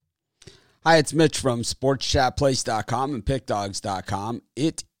Hi, it's Mitch from SportsChatPlace.com and PickDogs.com.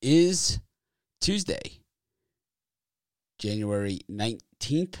 It is Tuesday, January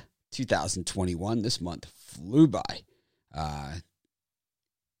 19th, 2021. This month flew by.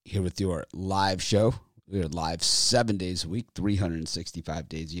 Here with your live show. We are live 7 days a week, 365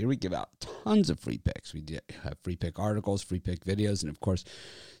 days a year. We give out tons of free picks. We have free pick articles, free pick videos, and, of course,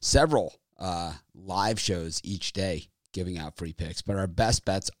 several live shows each day giving out free picks. But our best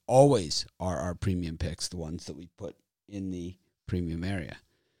bets always are our premium picks, the ones that we put in the premium area.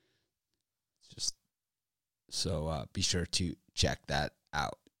 So be sure to check that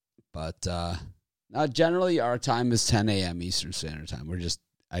out. But now generally our time is 10 a.m. Eastern Standard Time.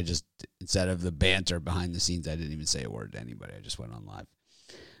 I just instead of the banter behind the scenes, I didn't even say a word to anybody. I just went on live.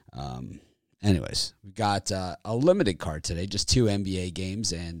 Anyways, we got a limited card today, just 2 NBA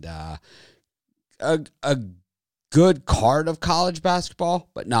games and a good card of college basketball,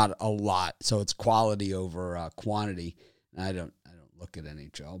 but not a lot. So it's quality over quantity. And I don't look at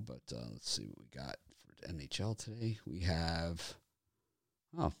NHL, but let's see what we got for NHL today. We have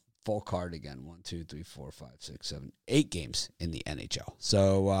full card again. 1, 2, 3, 4, 5, 6, 7, 8 games in the NHL.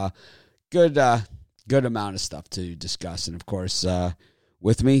 So good amount of stuff to discuss. And of course,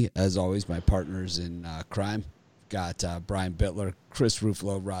 with me, as always, my partners in crime. Got Brian Bittler, Chris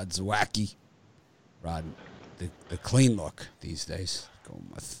Ruffalo, Rod Zawacki. Rod, the clean look these days. Going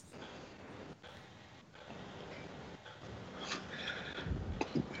with.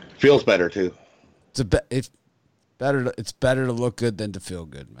 Feels better too. It's better to look good than to feel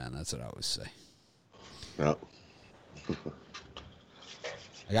good, man. That's what I always say. No.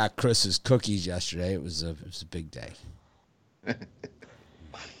 I got Chris's cookies yesterday. It was a big day. It's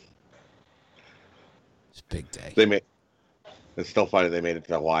a big day. It's still funny they made it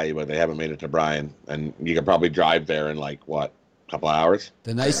to Hawaii, but they haven't made it to Bryan. And you can probably drive there in a couple hours.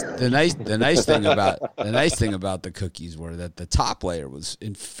 The nice thing about the cookies were that the top layer was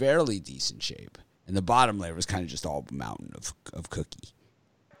in fairly decent shape, and the bottom layer was kind of just all a mountain of cookie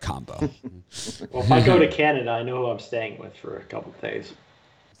combo. Well, if I go to Canada, I know who I'm staying with for a couple of days.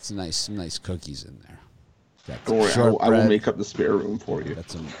 It's some nice cookies in there. Don't worry, I will make up the spare room for you.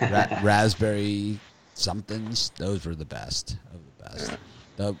 Got some raspberry somethings. Those were the best of the best.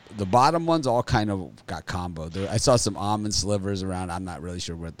 Yeah. The bottom ones all kind of got comboed. I saw some almond slivers around. I'm not really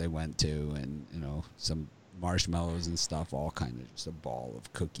sure what they went to, and some marshmallows and stuff. All kind of just a ball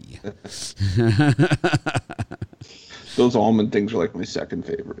of cookie. Those almond things are like my second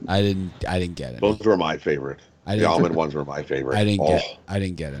favorite. I didn't get it. Those were my favorite. The almond ones were my favorite. I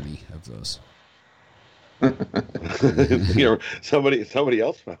didn't get any of those. Somebody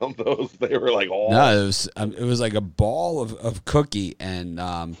else found those. They were like, oh no, it was like a ball of cookie, and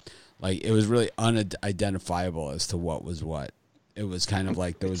it was really unidentifiable as to what was what. It was kind of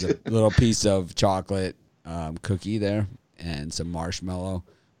like there was a little piece of chocolate cookie there and some marshmallow,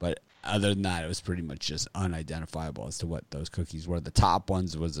 but other than that, it was pretty much just unidentifiable as to what those cookies were. The top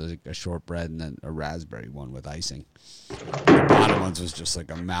ones was a shortbread and then a raspberry one with icing. The bottom ones was just like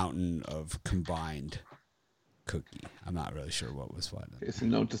a mountain of combined cookie. I'm not really sure what was what. Okay, so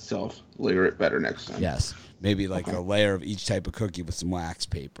note to self, layer it better next time. Yes, maybe like a layer of each type of cookie with some wax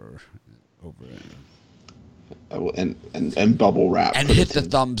paper over it. I will, and bubble wrap. And hit the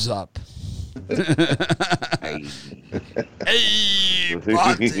thumbs up. Hey,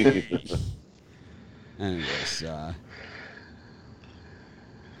 Monty. Anyways, had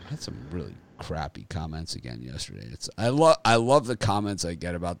some really crappy comments again yesterday. I love the comments I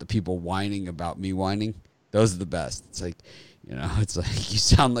get about the people whining about me whining. Those are the best. It's like, it's like you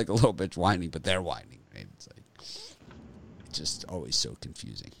sound like a little bitch whining, but they're whining, right? It's like it's just always so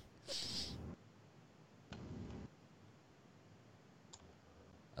confusing.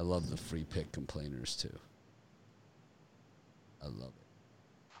 I love the free pick complainers too. I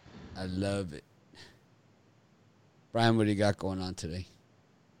love it. Brian, what do you got going on today?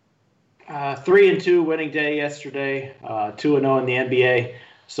 3-2 winning day yesterday. 2-0 in the NBA.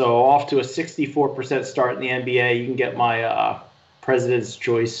 So off to a 64% start in the NBA. You can get my President's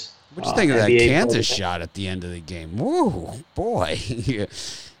Choice. What do you think of that Kansas shot at the end of the game? Whoa, boy.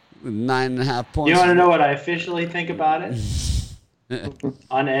 9.5 points. You want to know what I officially think about it?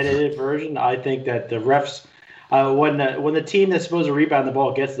 Unedited version. I think that the refs, when the team that's supposed to rebound the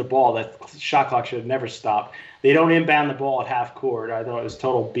ball gets the ball, that shot clock should have never stopped. They don't inbound the ball at half court. I thought it was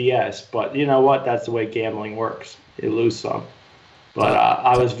total BS. But you know what? That's the way gambling works. You lose some. But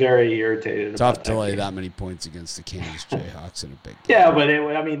I was very irritated. Tough to lay that many points against the Kansas Jayhawks in a big game. Yeah, but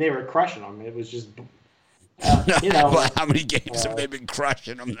they were crushing them. It was just, well, how many games have they been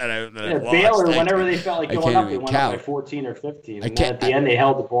crushing them that I lost? Baylor, whenever they felt like going up, they went up by 14 or 15. And then at the end, they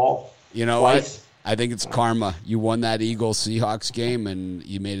held the ball. You know twice. what? I think it's karma. You won that Eagles-Seahawks game, and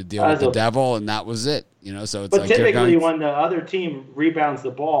you made a deal with the devil, and that was it. You know, so it's but like typically when the other team rebounds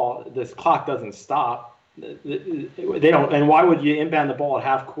the ball, this clock doesn't stop. They don't. And why would you inbound the ball at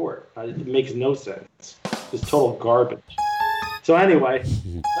half court? It makes no sense. It's total garbage. So anyway,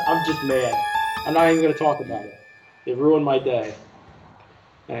 I'm just mad. I'm not even going to talk about it. It ruined my day.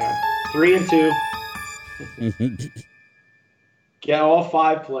 Anyway, 3-2. Get all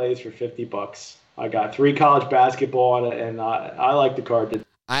 5 plays for $50. I got 3 college basketball and I like the card.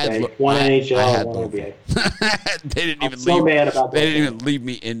 One NHL, one NBA. They didn't even so mad about that. They didn't even leave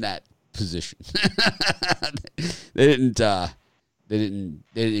me in that position. They didn't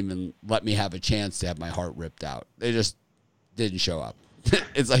even let me have a chance to have my heart ripped out. They just didn't show up.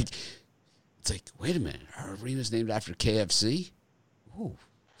 It's like, wait a minute, our arena's named after KFC? Ooh.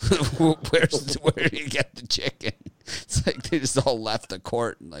 Where do you get the chicken? It's like they just all left the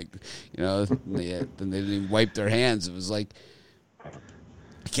court and then they didn't even wipe their hands. It was like,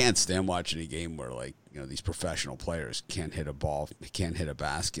 I can't stand watching a game where these professional players can't hit a ball, they can't hit a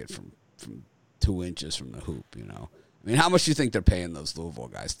basket from 2 inches from the hoop. I mean, how much do you think they're paying those Louisville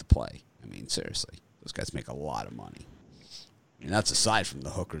guys to play? I mean, seriously, those guys make a lot of money. I mean, that's aside from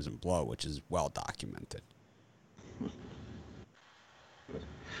the hookers and blow, which is well documented.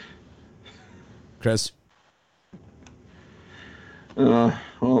 Chris? Well,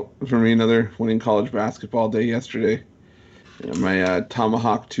 for me, another winning college basketball day yesterday. My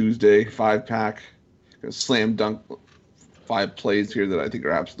Tomahawk Tuesday 5-pack. Slam dunk 5 plays here that I think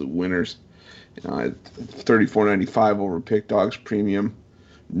are absolute winners. I had $34.95 over Pick Dogs Premium.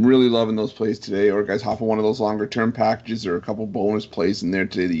 Really loving those plays today. Or guys, hop on one of those longer term packages. There are a couple bonus plays in there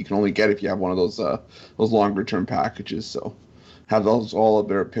today that you can only get if you have one of those longer term packages. So have those all up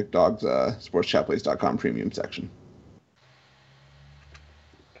there at Pick Dogs sportschatplays.com premium section.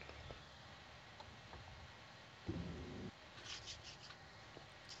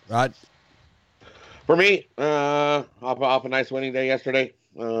 Rod? For me, off a nice winning day yesterday.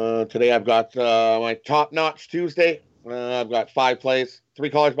 Today I've got my Top Notch Tuesday. I've got 5 plays, 3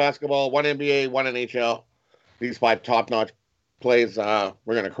 college basketball, 1 NBA, 1 NHL. These 5 top-notch plays we're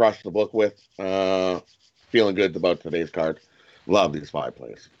going to crush the book with. Feeling good about today's card. Love these 5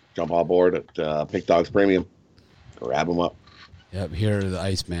 plays. Jump on board at Pick Dogs Premium. Grab them up. Yep, here are the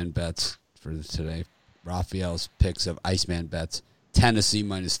Iceman bets for today. Raphael's picks of Iceman bets. Tennessee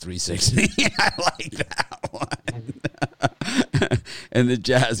minus 360. I like that one. And the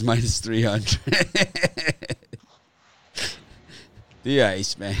Jazz minus 300. The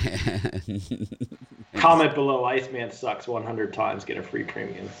Iceman. Comment below, Iceman sucks 100 times, get a free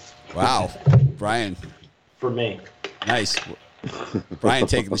premium. Wow. Brian. For me. Nice. Brian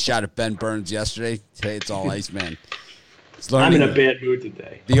taking the shot at Ben Burns yesterday. Today it's all Iceman. I'm in a bad mood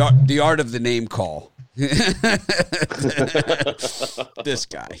today. The art of the name call. This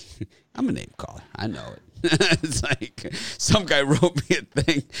guy. I'm a name caller. I know it. It's like some guy wrote me a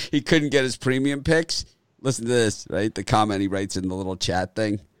thing. He couldn't get his premium picks. Listen to this, right? The comment he writes in the little chat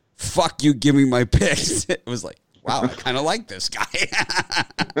thing. Fuck you, give me my picks. It was like, wow, I kind of like this guy.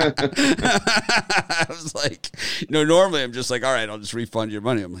 I was like, normally I'm just like, all right, I'll just refund your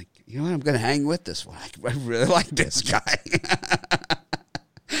money. I'm like, you know what? I'm going to hang with this one. I really like this guy.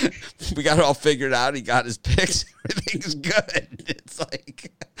 We got it all figured out. He got his picks. Everything's good. It's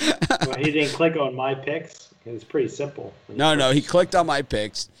like. Well, he didn't click on my picks. It's pretty simple. No, he clicked on my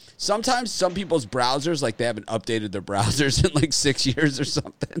picks. Sometimes some people's browsers, they haven't updated their browsers in 6 years or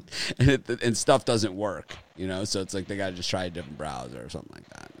something, and stuff doesn't work, So it's like they got to just try a different browser or something like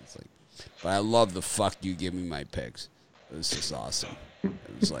that. It's like, but I love the fuck you give me my picks. It was just awesome. It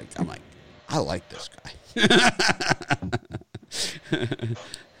was like, I'm like, I like this guy.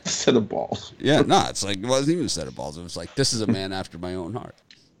 Set of balls. Yeah, no, it's like, it wasn't even a set of balls. It was like, this is a man after my own heart.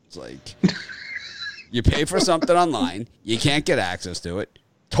 It's like, you pay for something online, you can't get access to it.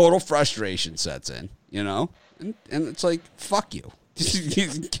 Total frustration sets in, and it's like, fuck you.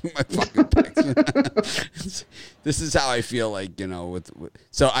 Give me my fucking picks. This is how I feel like,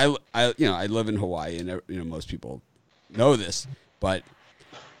 so I live in Hawaii, and most people know this, but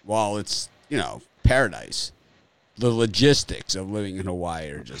while it's, paradise, the logistics of living in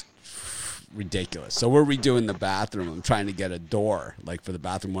Hawaii are just ridiculous. So we're redoing the bathroom. I'm trying to get a door, for the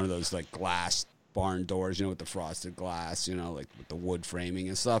bathroom, one of those glass barn doors, with the frosted glass, with the wood framing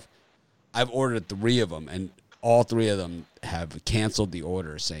and stuff. I've ordered 3 of them, and all 3 of them have canceled the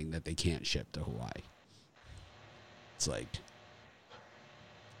order, saying that they can't ship to Hawaii. It's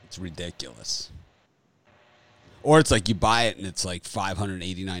it's ridiculous. Or it's like you buy it and it's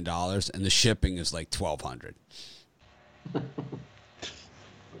 $589, and the shipping is $1,200.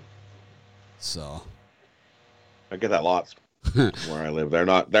 So I get that lots where I live. They're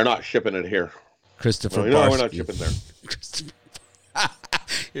not shipping it here. Christopher No, we're Barsky. not shipping there.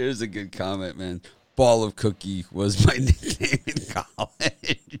 Here's a good comment, man. Ball of Cookie was my nickname in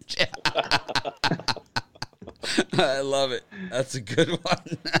college. I love it. That's a good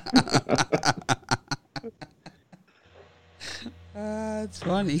one. It's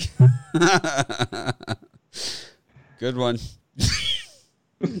funny. Good one.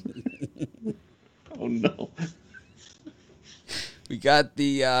 Oh no. We got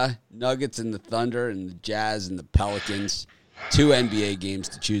the Nuggets and the Thunder and the Jazz and the Pelicans. 2 NBA games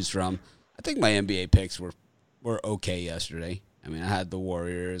to choose from. I think my NBA picks were okay yesterday. I mean, I had the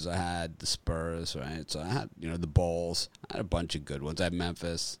Warriors, I had the Spurs, right? So I had, the Bulls. I had a bunch of good ones. I had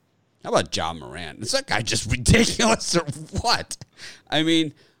Memphis. How about John Morant? Is that guy just ridiculous or what? I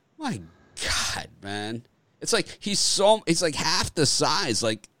mean, my God, man. It's like he's like half the size.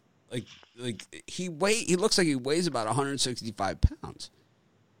 Like he looks like he weighs about 165 pounds.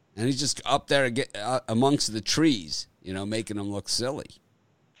 And he's just up there amongst the trees, making him look silly.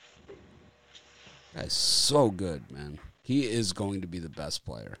 Guy's so good, man. He is going to be the best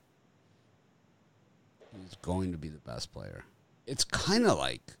player. He's going to be the best player. It's kind of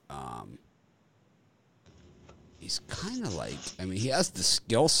like, he has the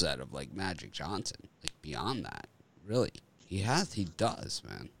skill set of like Magic Johnson. Like beyond that, really, he does,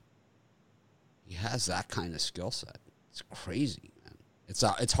 man. He has that kind of skill set. It's crazy, man.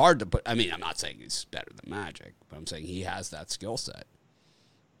 It's hard to put. I mean, I'm not saying he's better than Magic, but I'm saying he has that skill set.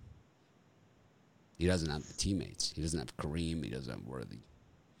 He doesn't have the teammates. He doesn't have Kareem. He doesn't have Worthy.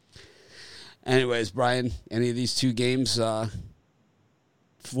 Anyways, Brian, any of these 2 games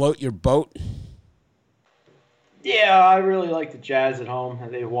float your boat? Yeah, I really like the Jazz at home.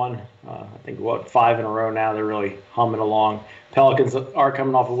 They've won, I think, 5 in a row now. They're really humming along. Pelicans are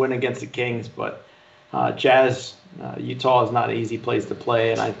coming off a win against the Kings, but Jazz, Utah is not an easy place to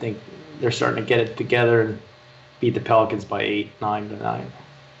play, and I think they're starting to get it together and beat the Pelicans by 9-9.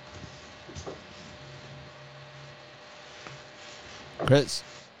 Chris?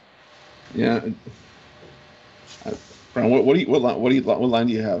 Yeah. Brian, what line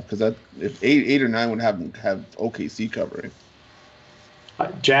do you have? Because that if 8 or 9 would have OKC covering.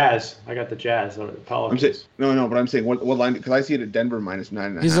 Jazz. I got the Jazz. The Pelicans. But I'm saying what line? Because I see it at Denver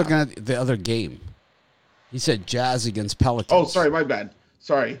 -9.5. He's looking at the other game. He said Jazz against Pelicans. Oh, sorry, my bad.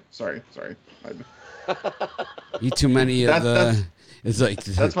 Sorry. You too many of the. It's like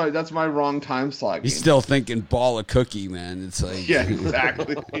that's my wrong time slot. He's still thinking ball of Cookie, man. It's like yeah,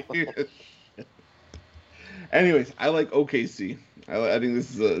 exactly. Anyways, I like OKC. I think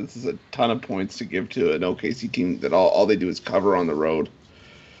this is a ton of points to give to an OKC team that all they do is cover on the road.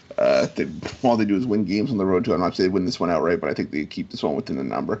 All they do is win games on the road too. I'm not saying they win this one outright, but I think they keep this one within the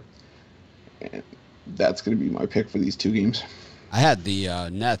number. And that's going to be my pick for these 2 games. I had the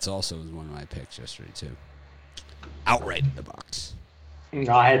Nets also as one of my picks yesterday too. Outright in the box.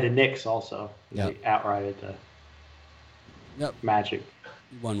 No, I had the Knicks also. Yep. They outrighted the Magic.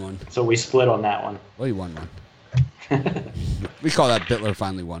 You won one. So we split on that one. Well, you won one. We call that Bittler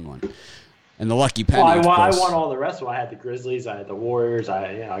finally won one. And the lucky penny. Well, I won all the rest of them. I had the Grizzlies. I had the Warriors.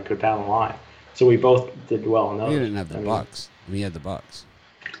 I could pound the line. So we both did well in those. You didn't have the Bucks. We had the Bucks.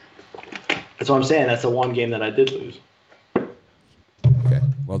 That's what I'm saying. That's the one game that I did lose. Okay.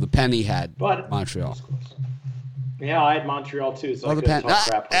 Well, the penny had Montreal. Yeah, I had Montreal too, so I couldn't talk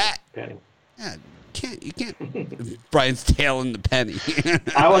crap on the penny. Yeah, you can't. Brian's tailing the penny.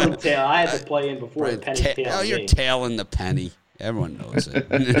 I wasn't tailing. I had to play in before Brian, the penny tailed me. you're tailing the penny. Everyone knows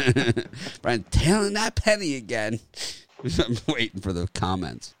it. Brian tailing that penny again. I'm waiting for the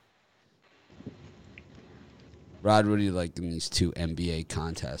comments. Rod, what do you like in these 2 NBA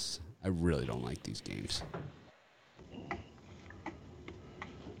contests? I really don't like these games.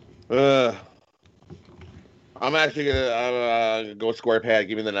 I'm actually gonna go square peg.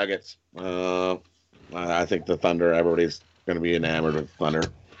 Give me the Nuggets. I think the Thunder. Everybody's gonna be enamored with Thunder.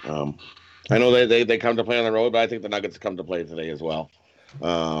 I know they come to play on the road, but I think the Nuggets come to play today as well.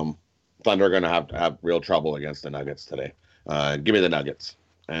 Thunder are gonna have real trouble against the Nuggets today. Give me the Nuggets,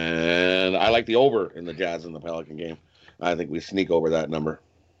 and I like the over in the Jazz and the Pelican game. I think we sneak over that number.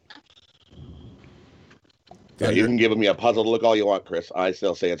 Yeah, you can give me a puzzled look all you want, Chris. I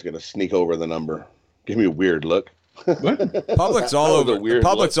still say it's going to sneak over the number. Give me a weird look. Public's all over. The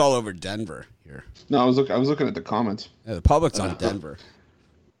public's all over Denver here. No, I was looking at the comments. Yeah, the public's on Denver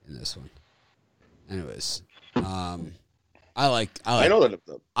in this one. Anyways, I know that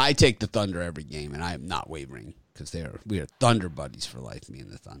I take the Thunder every game, and I am not wavering because we are Thunder buddies for life. Me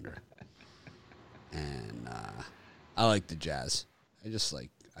and the Thunder, and I like the Jazz. I just like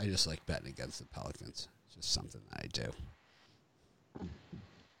I just like betting against the Pelicans. It's just something that I do.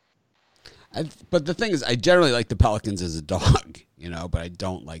 But the thing is, I generally like the Pelicans as a dog, but I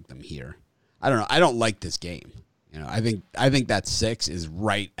don't like them here. I don't know. I don't like this game. I think that 6 is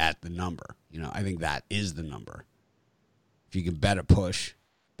right at the number. I think that is the number. If you can bet a push,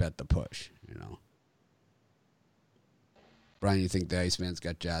 bet the push, Brian, you think the Iceman's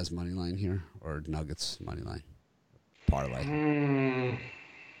got Jazz money line here or Nuggets money line? Parlay.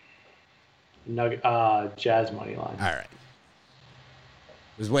 Jazz money line. All right.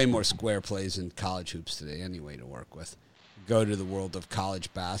 There's way more square plays in college hoops today anyway to work with. Go to the world of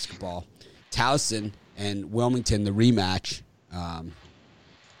college basketball. Towson and Wilmington, the rematch.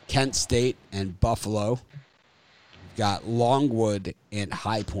 Kent State and Buffalo. We've got Longwood and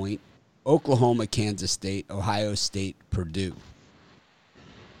High Point. Oklahoma, Kansas State, Ohio State, Purdue.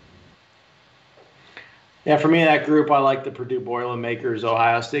 Yeah, for me, that group, I like the Purdue Boilermakers,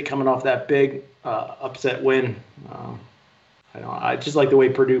 Ohio State coming off that big upset win. I just like the way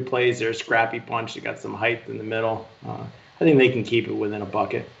Purdue plays their scrappy punch. They got some height in the middle. I think they can keep it within a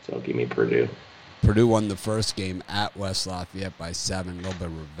bucket, so give me Purdue. Purdue won the first game at West Lafayette by 7. A little bit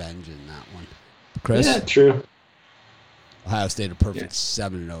of revenge in that one. Chris? Yeah, true. Ohio State a perfect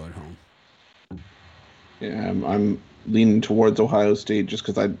 7-0 at home. Yeah, I'm leaning towards Ohio State just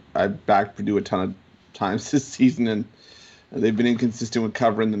because I backed Purdue a ton of times this season, and they've been inconsistent with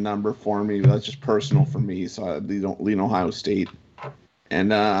covering the number for me. But that's just personal for me, so I lean Ohio State.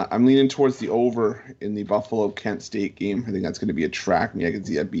 And I'm leaning towards the over in the Buffalo-Kent State game. I think that's going to be a track meet. I can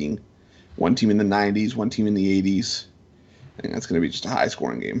see that being one team in the 90s, one team in the 80s. I think that's going to be just a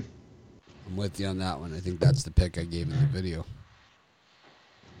high-scoring game. I'm with you on that one. I think that's the pick I gave in the video.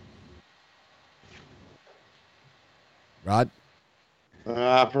 Rod?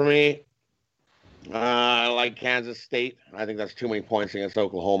 For me, I like Kansas State. I think that's too many points against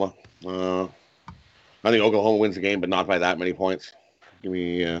Oklahoma. I think Oklahoma wins the game, but not by that many points. Give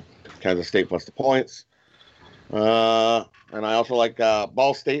me Kansas State plus the points. And I also like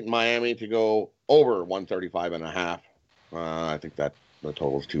Ball State and Miami to go over 135.5. I think that the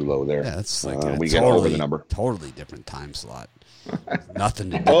total's too low there. Yeah, that's like we get over the number. Totally different time slot.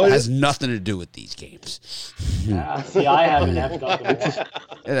 Has nothing to do with these games. See, I haven't effed up at all.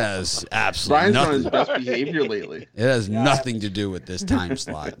 It has absolutely Brian's nothing. on his best behavior lately. It has nothing to do with this time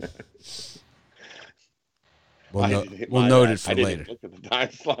slot. We'll note it for later. Look at the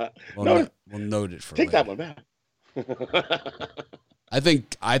time slot. We'll note it for take later. that one back. I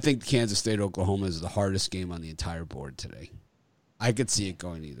think Kansas State Oklahoma is the hardest game on the entire board today. I could see it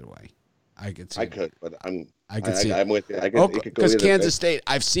going either way. I could, but I'm with you. Because Kansas State,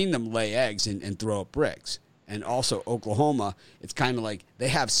 I've seen them lay eggs and throw up bricks. And also Oklahoma, it's kind of like they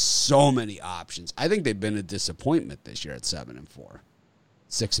have so many options. I think they've been a disappointment this year at 7-4.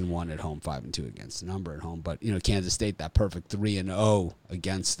 6-1 at home, 5-2 against the number at home. But Kansas State, that perfect 3-0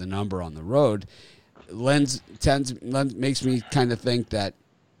 against the number on the road, makes me kind of think that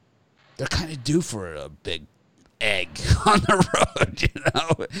they're kind of due for a big egg on the road,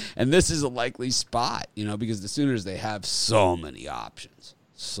 And this is a likely spot, because the Sooners, they have so many options.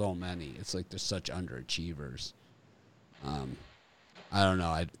 So many. It's like they're such underachievers. I don't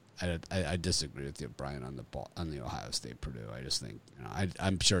know. I disagree with you, Brian, on the Ohio State Purdue. I just think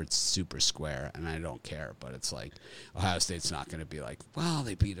I'm sure it's super square, and I don't care. But it's like Ohio State's not going to be like, well,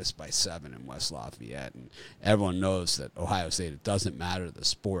 they beat us by 7 in West Lafayette, and everyone knows that Ohio State, it doesn't matter the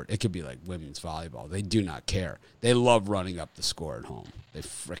sport. It could be like women's volleyball. They do not care. They love running up the score at home. They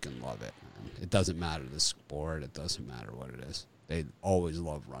freaking love it. Man. It doesn't matter the sport. It doesn't matter what it is. They always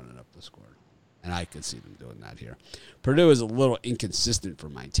love running up the score. And I could see them doing that here. Purdue is a little inconsistent for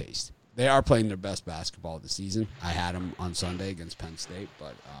my taste. They are playing their best basketball of the season. I had them on Sunday against Penn State,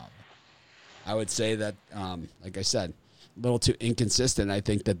 but I would say that, like I said, a little too inconsistent. I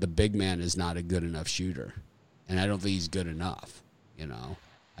think that the big man is not a good enough shooter, and I don't think he's good enough.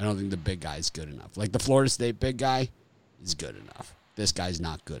 I don't think the big guy's good enough. Like the Florida State big guy is good enough. This guy's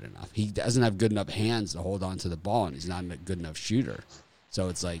not good enough. He doesn't have good enough hands to hold on to the ball, and he's not a good enough shooter. So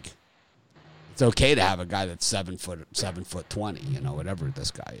it's like, it's okay to have a guy that's 7 foot 20, whatever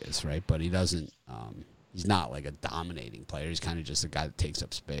this guy is, right? But he doesn't. He's not like a dominating player. He's kind of just a guy that takes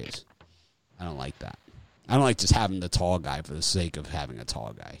up space. I don't like that. I don't like just having the tall guy for the sake of having a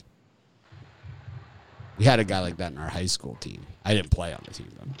tall guy. We had a guy like that in our high school team. I didn't play on the team,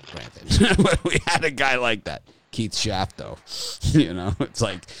 granted, but we had a guy like that, Keith Shafto. It's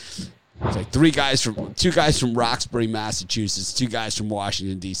like. It's like two guys from Roxbury, Massachusetts, 2 guys from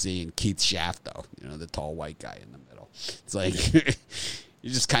Washington, D.C., and Keith Shafto, the tall white guy in the middle. It's like he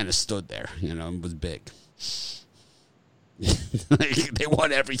just kind of stood there, and was big. Like, they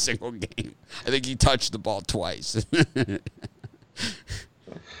won every single game. I think he touched the ball twice.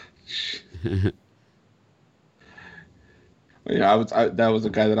 Yeah, that was a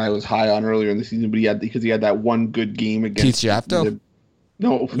guy that I was high on earlier in the season, but he had that one good game against Keith Shafto?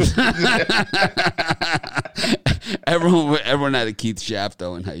 No. Everyone had a Keith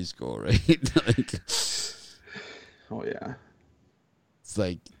Shafto in high school, right? Like, oh yeah. it's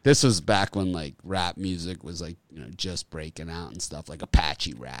like, this was back when like rap music was like, just breaking out and stuff, like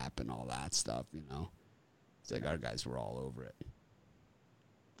Apache rap and all that stuff, It's like our guys were all over it.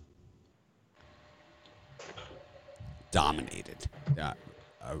 Dominated. Yeah,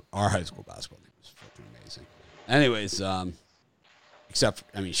 our high school basketball team was fucking amazing. Anyways,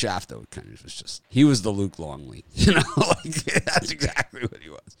 Shafto kind of was just, he was the Luke Longley, like that's exactly what he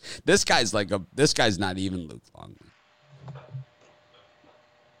was. This guy's not even Luke Longley.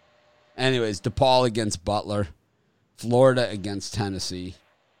 Anyways, DePaul against Butler, Florida against Tennessee,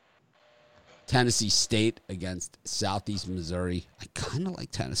 Tennessee State against Southeast Missouri. I kind of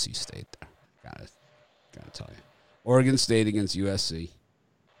like Tennessee State there. Gotta tell you. Oregon State against USC.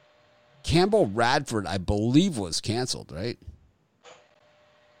 Campbell Radford, I believe, was canceled, right?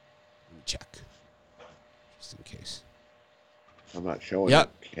 Let me check. Just in case. I'm not showing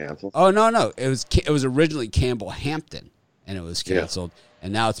Yep. it canceled. Oh, no. It was originally Campbell Hampton, and it was canceled. Yeah.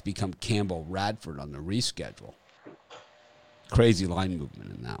 And now it's become Campbell Radford on the reschedule. Crazy line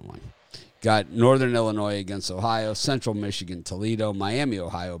movement in that one. Got Northern Illinois against Ohio, Central Michigan, Toledo, Miami,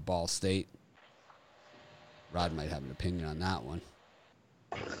 Ohio, Ball State. Rod might have an opinion on that one.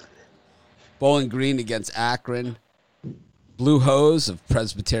 Bowling Green against Akron. Blue Hose of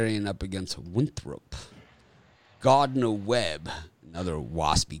Presbyterian up against Winthrop. Gardner Webb, another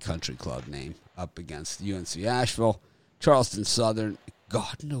waspy country club name, up against UNC Asheville. Charleston Southern,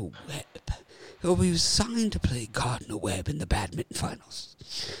 Gardner Webb. He'll be signed to play Gardner Webb in the badminton finals.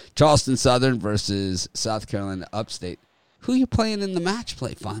 Charleston Southern versus South Carolina Upstate. Who you playing in the match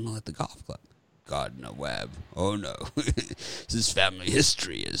play final at the golf club? Gardner Webb. Oh no. His family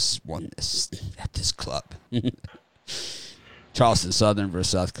history has won this at this club. Charleston Southern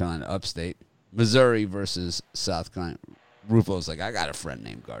versus South Carolina Upstate. Missouri versus South Carolina. Rufo's like, I got a friend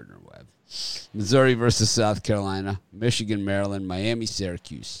named Gardner Webb. Missouri versus South Carolina. Michigan, Maryland, Miami,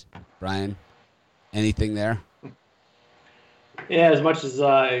 Syracuse. Brian, anything there? Yeah, as much as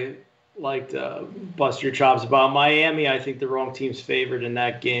I like to bust your chops about Miami, I think the wrong team's favored in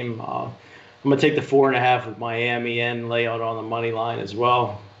that game. I'm going to take the 4.5 with Miami and lay out on the money line as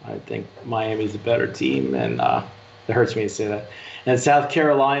well. I think Miami's a better team, and it hurts me to say that. And South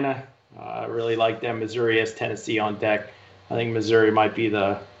Carolina, I really like them. Missouri has Tennessee on deck. I think Missouri might be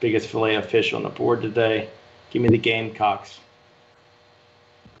the biggest fillet of fish on the board today. Give me the Gamecocks.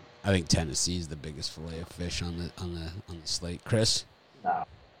 I think Tennessee is the biggest fillet of fish on the slate. Chris? No.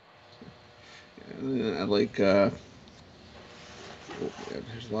 I like. There's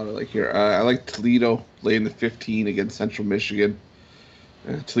a lot I like here. I like Toledo laying the 15 against Central Michigan.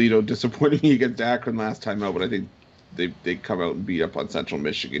 Toledo disappointed me against Akron last time out, but I think they come out and beat up on Central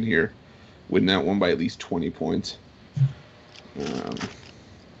Michigan here, win that one by at least 20 points.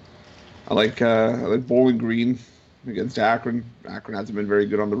 I like Bowling Green against Akron. Akron hasn't been very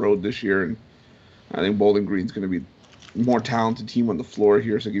good on the road this year, and I think Bowling Green's going to be a more talented team on the floor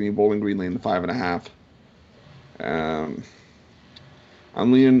here. So give me Bowling Green laying the 5.5.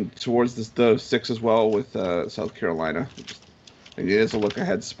 I'm leaning towards the 6 as well with South Carolina. I think it is a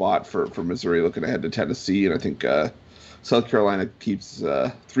look-ahead spot for Missouri, looking ahead to Tennessee, and I think South Carolina keeps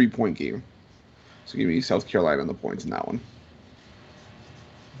a 3-point game. So give me South Carolina on the points in that one.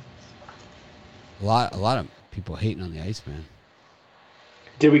 A lot of people hating on the Iceman.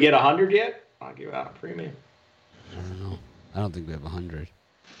 Did we get 100 yet? I'll give out a premium. I don't know. I don't think we have 100.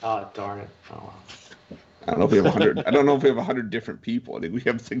 Oh, darn it. Oh, well. I don't know if we have 100. I don't know if we have 100 different people. I think we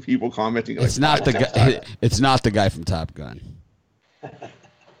have people commenting. It's not the guy. It's not the guy from Top Gun.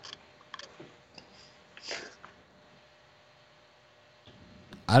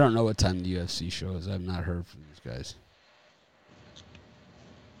 I don't know what time the UFC show is. I've not heard from these guys.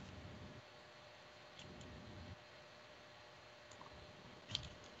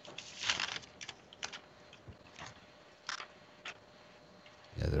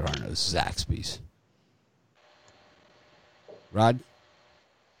 Yeah, there are no Zaxby's. Rod?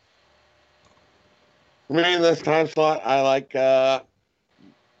 For me, in this time slot, I like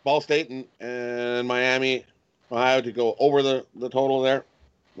Ball State and Miami, Ohio to go over the total there.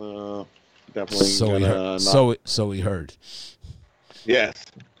 Definitely. So we heard. Yes,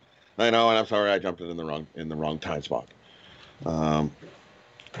 I know, and I'm sorry I jumped it in the wrong time spot.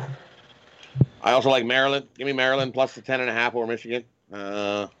 I also like Maryland. Give me Maryland plus the 10.5 over Michigan.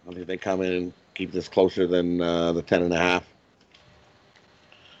 I think they come in and keep this closer than the 10.5.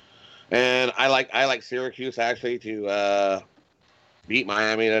 And I like Syracuse actually to beat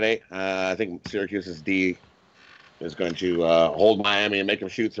Miami today. I think Syracuse's D is going to hold Miami and make them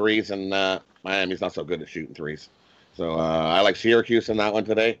shoot threes, and Miami's not so good at shooting threes. So I like Syracuse in that one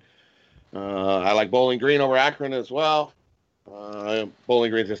today. I like Bowling Green over Akron as well.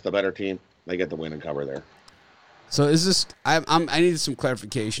 Bowling Green's just a better team. They get the win and cover there. So is this? I need some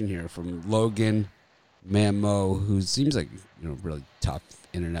clarification here from Logan Mamo, who seems like really tough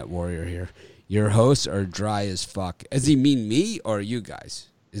internet warrior here. Your hosts are dry as fuck. Does he mean me or you guys?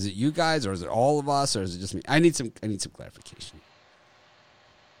 Is it you guys or is it all of us or is it just me? I need some clarification.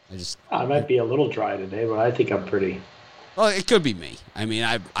 I might be a little dry today, but I think I'm pretty. Well, it could be me. I mean,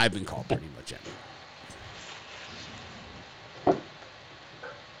 I've been called pretty much everything.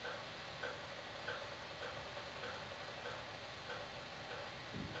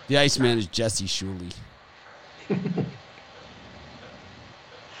 The Iceman is Jesse Shuley.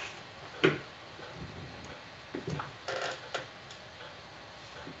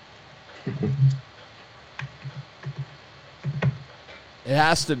 It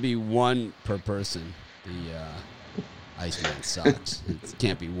has to be one per person. The Iceman sucks. It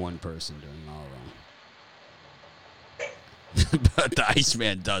can't be one person doing all of them. But the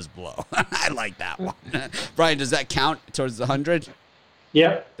Iceman does blow. I like that one. Brian, does that count towards the 100?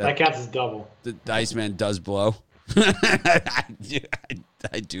 Yep, that counts as double. The Iceman does blow. I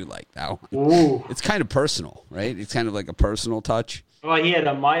do like that one. Ooh. It's kind of personal, right? It's kind of like a personal touch. Well, he had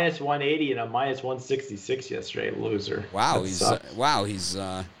a minus 180 and a minus 166 yesterday, loser. Wow, he's But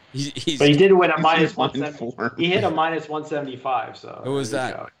he did win a minus 174. He hit a minus 175. So who was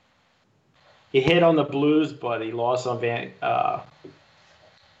that? Go. He hit on the Blues, but he lost on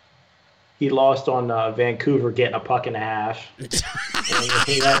Vancouver getting a puck and a half. The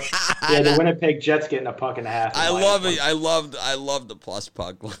Winnipeg Jets getting a puck and a half. I love it. I love the plus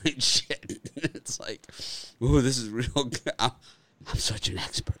puck line shit. It's like, ooh, this is real good. I'm such an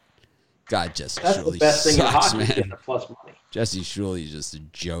expert. God, Jesse That's Shuley the best thing sucks, in hockey, man. getting the plus money. Jesse Shuley is just a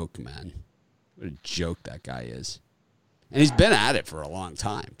joke, man. What a joke that guy is. And he's been at it for a long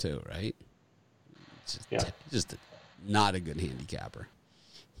time, too, right? Just not a good handicapper.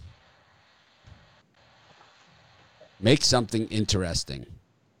 Make something interesting.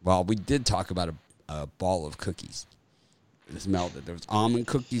 Well, we did talk about a ball of cookies. It's melted. There was almond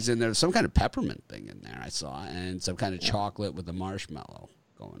cookies in there. Some kind of peppermint thing in there I saw. And some kind of chocolate with a marshmallow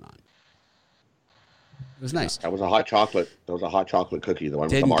going on. It was nice. That was a hot chocolate. That was a hot chocolate cookie. The one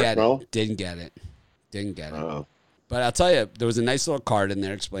with the marshmallow? Didn't get it. But I'll tell you, there was a nice little card in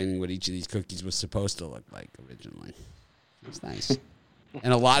there explaining what each of these cookies was supposed to look like originally. It was nice.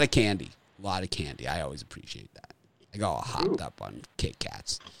 And a lot of candy. I always appreciate that. I got all hopped up on Kit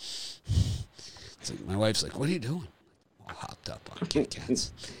Kats. It's like, my wife's like, what are you doing? All hopped up on Kit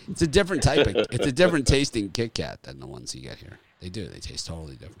Kats. It's a different tasting Kit Kat than the ones you get here. They do. They taste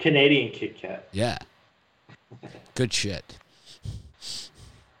totally different. Canadian Kit Kat. Yeah. Good shit.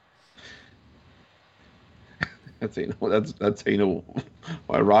 That's how you know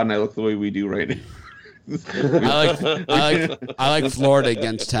why Rod and I look the way we do right now. I like Florida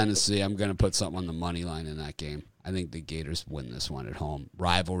against Tennessee. I'm going to put something on the money line in that game. I think the Gators win this one at home.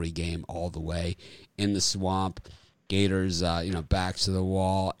 Rivalry game all the way in the swamp. Gators, backs to the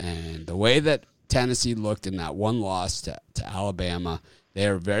wall, and the way that Tennessee looked in that one loss to Alabama, they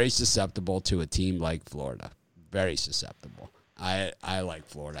are very susceptible to a team like Florida. Very susceptible. I like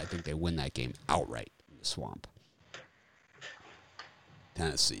Florida. I think they win that game outright in the swamp.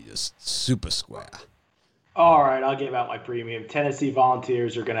 Tennessee just super square. All right, I'll give out my premium. Tennessee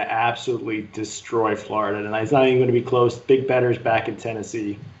Volunteers are going to absolutely destroy Florida tonight. It's not even going to be close. Big bettors back in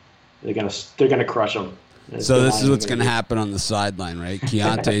Tennessee. They're going to crush them. So this is what's going to happen on the sideline, right?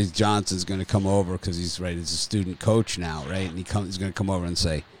 Keontae Johnson's going to come over because he's a student coach now, right? And he's going to come over and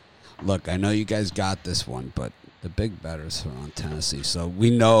say, "Look, I know you guys got this one, but the big bettors are on Tennessee, so we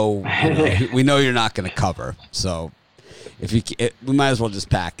know you're not going to cover. So we might as well just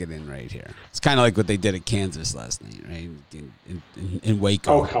pack it in right here. It's kind of like what they did at Kansas last night, right? In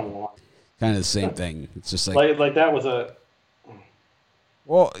Waco. Oh, come on. Kind of the same thing. It's just like that was a.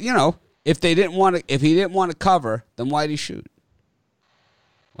 Well, if he didn't want to cover, then why'd he shoot?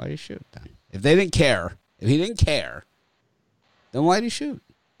 Why'd he shoot then? If he didn't care, then why'd he shoot?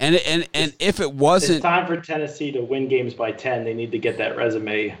 And if it wasn't, it's time for Tennessee to win games by 10. They need to get that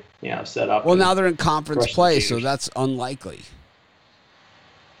resume, set up. Well, now they're in conference play, so that's unlikely.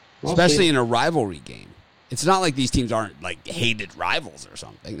 Especially in a rivalry game. It's not like these teams aren't like hated rivals or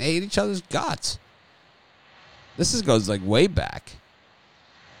something. They hate each other's guts. Goes like way back.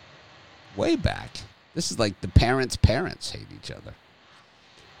 Way back. This is like the parents' parents hate each other.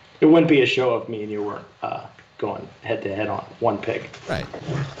 It wouldn't be a show if me and you weren't going head-to-head on one pick. Right.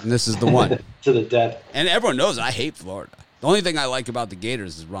 And this is the one. To the death. And everyone knows I hate Florida. The only thing I like about the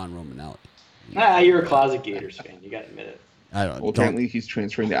Gators is Ron Romanelli. You're a closet Gators fan. You got to admit it. I don't. Well, apparently he's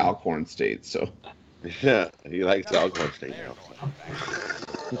transferring to Alcorn State, so. Yeah, he likes Alcorn State now.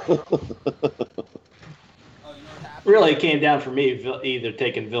 Really, it came down for me either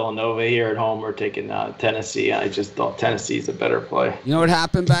taking Villanova here at home or taking Tennessee. I just thought Tennessee's a better play. You know what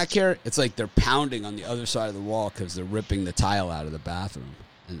happened back here? It's like they're pounding on the other side of the wall because they're ripping the tile out of the bathroom.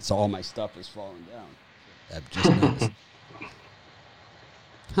 And so all my stuff is falling down. I've just noticed.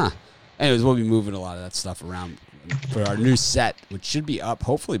 Huh. Anyways, we'll be moving a lot of that stuff around for our new set, which should be up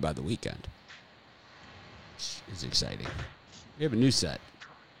hopefully by the weekend. It's exciting. We have a new set.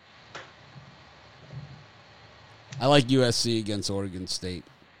 I like USC against Oregon State.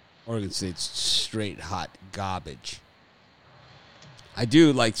 Oregon State's straight hot garbage. I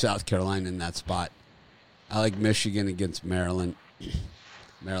do like South Carolina in that spot. I like Michigan against Maryland.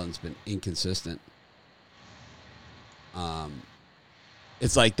 Maryland's been inconsistent.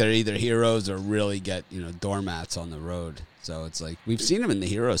 It's like they're either heroes or really get, doormats on the road. So it's like we've seen them in the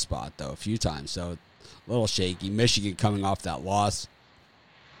hero spot though a few times. So a little shaky. Michigan coming off that loss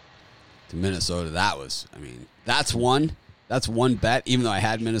to Minnesota. That's one bet. Even though I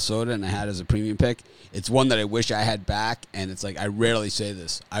had Minnesota and I had it as a premium pick, it's one that I wish I had back. And it's like I rarely say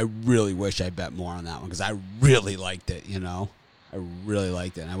this. I really wish I bet more on that one because I really liked it. I really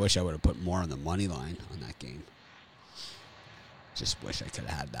liked it, and I wish I would have put more on the money line on that game. Just wish I could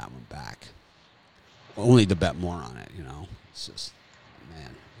have had that one back. Only to bet more on it, It's just,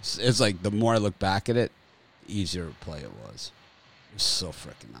 man. It's like the more I look back at it, the easier a play it was. It was so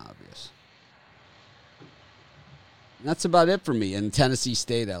freaking obvious. And that's about it for me. And Tennessee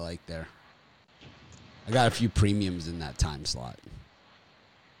State I like there. I got a few premiums in that time slot.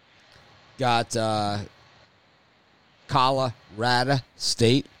 Got Colorado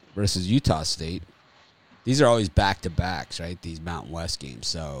State versus Utah State. These are always back-to-backs, right? These Mountain West games.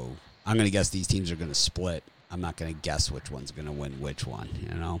 So I'm going to guess these teams are going to split. I'm not going to guess which one's going to win which one,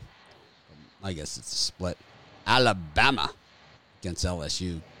 I guess it's a split. Alabama against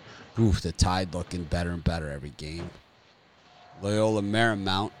LSU. Oof, the Tide looking better and better every game. Loyola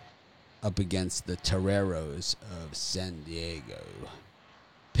Marymount up against the Toreros of San Diego.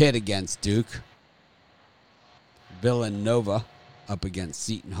 Pitt against Duke. Villanova up against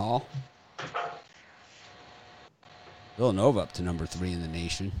Seton Hall. Villanova up to number 3 in the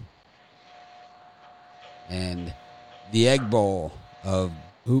nation. And the Egg Bowl of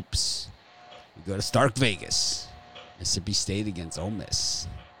hoops. We go to Stark Vegas. Mississippi State against Ole Miss.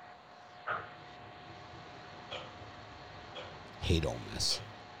 Hate Ole Miss.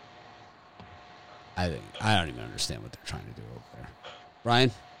 I don't even understand what they're trying to do over there.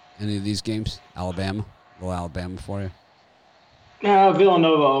 Brian, any of these games? Alabama? A little Alabama for you? No,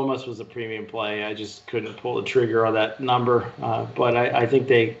 Villanova almost was a premium play. I just couldn't pull the trigger on that number. But I think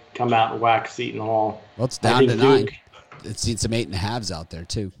they come out and whack Seton Hall. Well, it's down to 9. It's seen some 8.5s out there,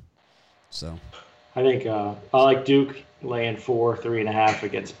 too. So I think I like Duke laying 3.5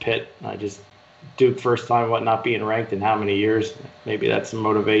 against Pitt. Duke first time not being ranked in how many years? Maybe that's some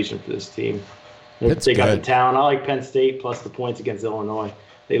motivation for this team. They got the town. I like Penn State plus the points against Illinois.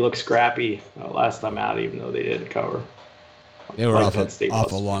 They look scrappy last time out, even though they didn't cover. They were off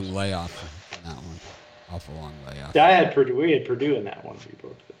a long layoff in that one. Off a long layoff. I had Purdue. We had Purdue in that one.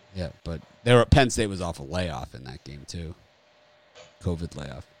 Yeah, but Penn State was off a layoff in that game too. COVID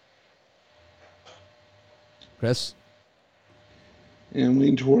layoff. Chris? Yeah, I'm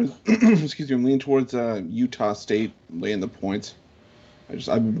leaning towards Utah State laying the points. I've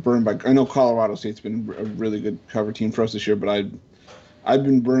been burned by. I know Colorado State's been a really good cover team for us this year, but I've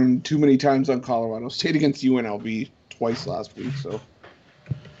been burned too many times on Colorado State against UNLV twice last week. So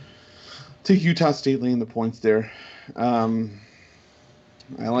take Utah State laying the points there. I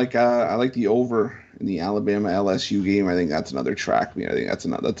like the over in the Alabama LSU game. I think that's another track meet. I think that's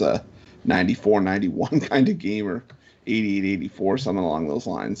a 94-91 kind of game or 88-84, something along those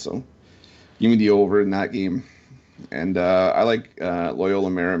lines. So give me the over in that game. And I like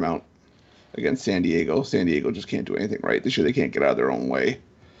Loyola Marymount against San Diego. San Diego just can't do anything right this year. They can't get out of their own way.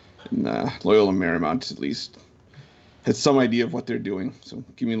 And Loyola Marymount at least has some idea of what they're doing. So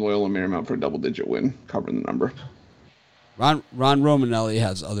give me Loyola Marymount for a double-digit win, covering the number. Ron Romanelli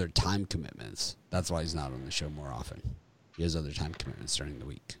has other time commitments. That's why he's not on the show more often. He has other time commitments during the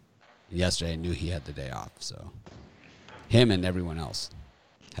week. Yesterday I knew he had the day off, so him and everyone else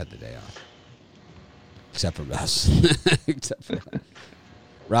had the day off. Except for us. Except for us.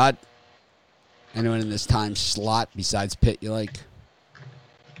 Rod, anyone in this time slot besides Pitt you like?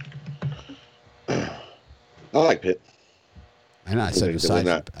 I like Pitt. I know. I said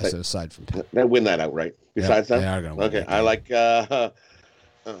aside from Pitt. They win that outright. Besides They that, are going to win. okay. I like. Ryan,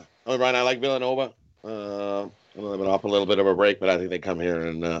 I like Villanova. I'm off a little bit of a break, but I think they come here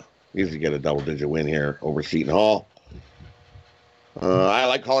and easily get a double-digit win here over Seton Hall. I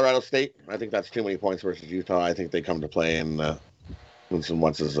like Colorado State. I think that's too many points versus Utah. I think they come to play and win some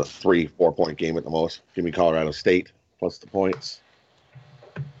once is a 3-4 point game at the most. Give me Colorado State plus the points.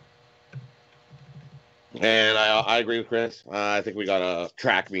 And I agree with Chris. I think we got a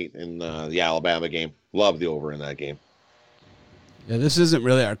track meet in the Alabama game. Love the over in that game. Yeah, this isn't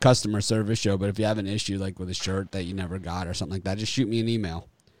really our customer service show, but if you have an issue like with a shirt that you never got or something like that, just shoot me an email.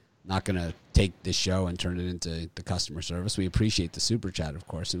 Not going to take this show and turn it into the customer service. We appreciate the super chat, of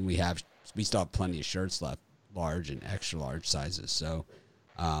course, and we still have plenty of shirts left, large and extra large sizes. So,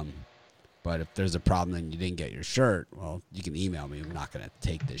 but if there's a problem and you didn't get your shirt, well, you can email me. I'm not going to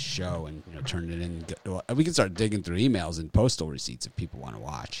take this show and turn it in. We can start digging through emails and postal receipts if people want to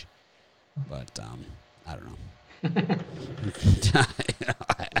watch. But I don't know.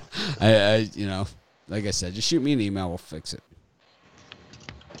 Like I said, just shoot me an email. We'll fix it.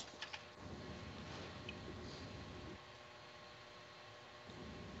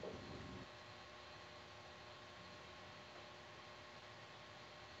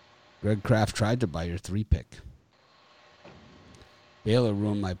 Greg Kraft tried to buy your 3-pick. Baylor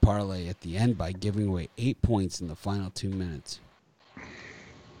ruined my parlay at the end by giving away 8 points in the final 2 minutes.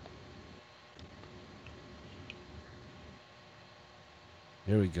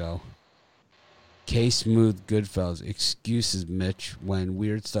 Here we go. K-Smooth Goodfellas. Excuses, Mitch. When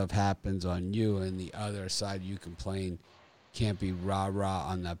weird stuff happens on you and the other side you complain. Can't be rah-rah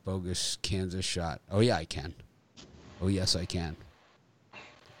on that bogus Kansas shot. Oh, yeah, I can. Oh, yes, I can.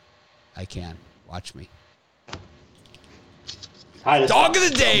 I can. Watch me. Dog of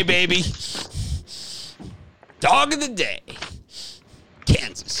the day, baby. Dog of the day.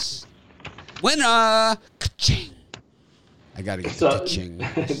 Kansas. Winner. Ka-ching. I got to get the ka-ching.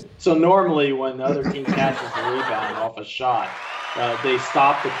 So normally when the other team catches the rebound off a shot, they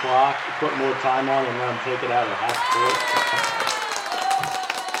stop the clock, put more time on, and let them take it out of half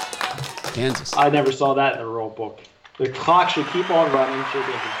court. Kansas. I never saw that in the rule book. The clock should keep on running. Should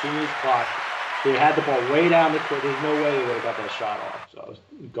be a continuous clock. They had the ball way down the court. There's no way they would have got that shot off. So it was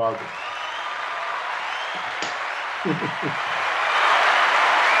garbage.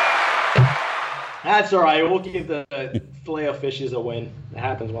 That's all right. We'll give the Filet-O-Fishes a win. It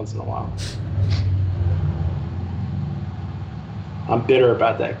happens once in a while. I'm bitter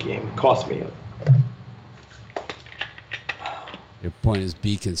about that game. It cost me. Your point is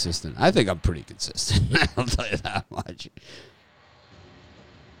be consistent. I think I'm pretty consistent. I'll tell you that much.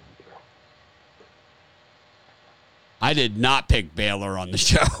 I did not pick Baylor on the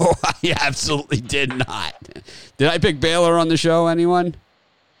show. I absolutely did not. Did I pick Baylor on the show, anyone?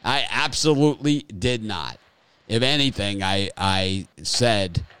 I absolutely did not. If anything, I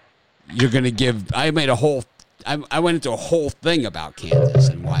said you're going to give – I went into a whole thing about Kansas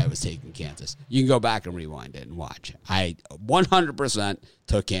and why I was taking Kansas. You can go back and rewind it and watch. I 100%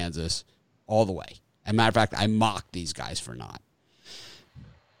 took Kansas all the way. As a matter of fact, I mocked these guys for not,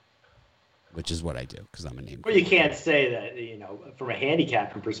 which is what I do because I'm a name. Well, you can't say that, from a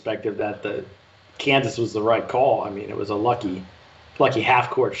handicapping perspective that the Kansas was the right call. I mean, it was a lucky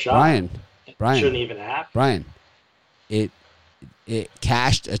half-court shot. Brian. Shouldn't even happen. Brian, it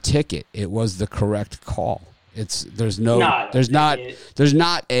cashed a ticket. It was the correct call. There's not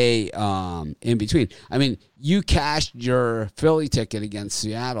a in between. I mean, you cashed your Philly ticket against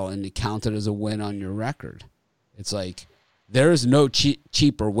Seattle and it counted as a win on your record. It's like there's no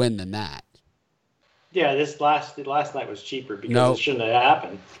cheaper win than that. Yeah, this last night was cheaper because it shouldn't have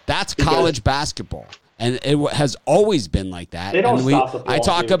happened. That's college basketball, and it has always been like that. They don't stop the ball. I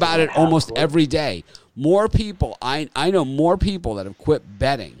talk about it almost every day. More people, I know more people that have quit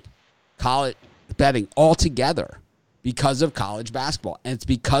betting altogether because of college basketball. And it's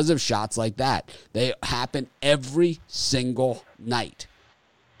because of shots like that. They happen every single night.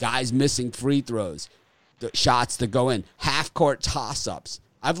 Guys missing free throws, the shots that go in, half-court toss-ups.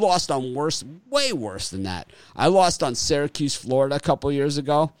 I've lost on way worse than that. I lost on Syracuse, Florida a couple years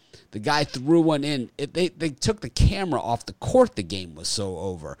ago. The guy threw one in. They took the camera off the court. The game was so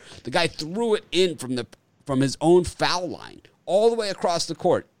over. The guy threw it in from his own foul line all the way across the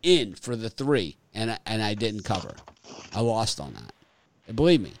court in for the three, and I didn't cover. I lost on that. And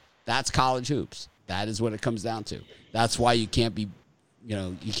believe me, That's college hoops. That is what it comes down to. That's why you can't be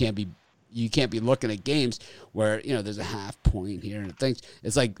looking at games where, there's a half point here and things.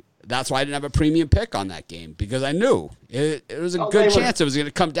 It's like, that's why I didn't have a premium pick on that game, because I knew it was a good chance it was going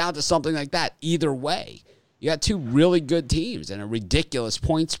to come down to something like that either way. You got two really good teams and a ridiculous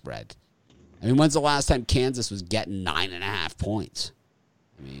point spread. I mean, when's the last time Kansas was getting 9.5 points?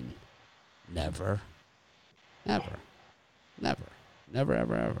 I mean, never, ever.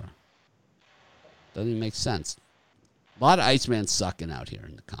 Doesn't even make sense. A lot of Iceman sucking out here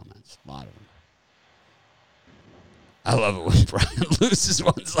in the comments. A lot of them. I love it when Brian loses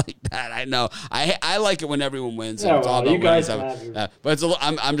ones like that. I know. I like it when everyone wins. Yeah, it's all well, about you guys but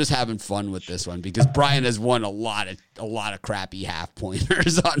I'm just having fun with this one because Brian has won a lot of crappy half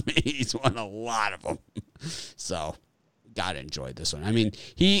pointers on me. He's won a lot of them. So gotta enjoy this one. I mean,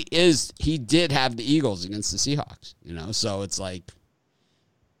 he did have the Eagles against the Seahawks. So it's like,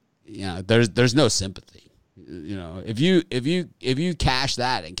 there's no sympathy. If you cash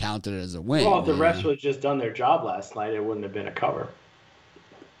that and count it as a win. Well, if the refs would have just done their job last night, it wouldn't have been a cover.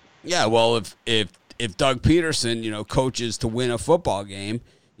 Yeah, well, if Doug Peterson, coaches to win a football game,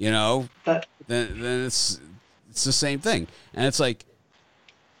 then it's the same thing, and it's like,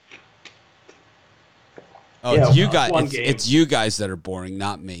 it's you guys. It's you guys that are boring,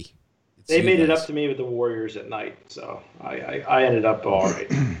 not me. They made it up to me with the Warriors at night, so I ended up all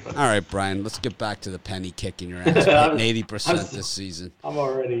right. All right, Brian, let's get back to the penny kicking your ass, hitting 80% this season. I'm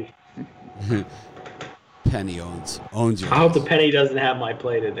already. Penny owns your. I hope the penny doesn't have my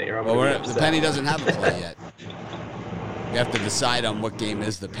play today. Or the penny doesn't have a play yet. We have to decide on what game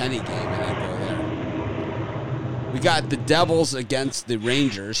is the penny game and then go there. We got the Devils against the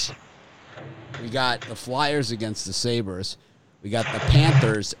Rangers. We got the Flyers against the Sabres. We got the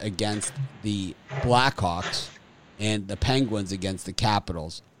Panthers against the Blackhawks and the Penguins against the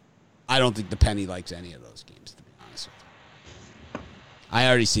Capitals. I don't think the penny likes any of those games, to be honest with you. I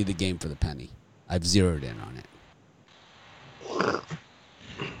already see the game for the penny. I've zeroed in on it.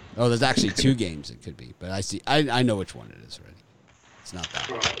 Oh, there's actually two games it could be, but I know which one it is already. It's not that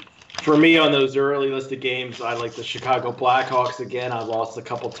one. For me, on those early listed games, I like the Chicago Blackhawks again. I lost a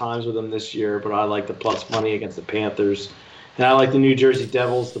couple times with them this year, but I like the plus money against the Panthers. And I like the New Jersey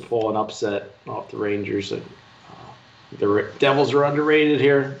Devils to pull an upset off the Rangers. The Devils are underrated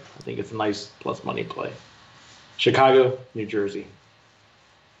here. I think it's a nice plus money play. Chicago, New Jersey.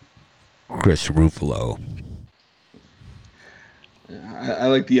 Chris Ruffalo. I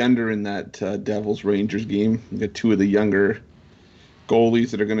like the under in that Devils-Rangers game. You got two of the younger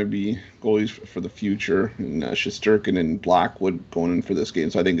goalies that are going to be goalies for the future, and Shesterkin and Blackwood going in for this game.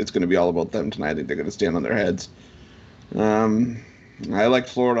 So I think it's going to be all about them tonight. I think they're going to stand on their heads. I like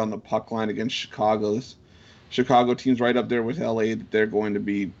Florida on the puck line against Chicago. This Chicago team's right up there with LA. They're going to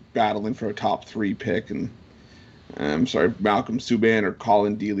be battling for a top 3 pick. And I'm sorry, Malcolm Subban or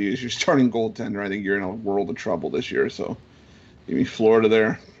Colin Delia is your starting goaltender. I think you're in a world of trouble this year. So give me Florida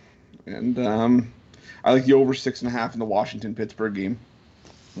there. And I like the over 6.5 in the Washington-Pittsburgh game.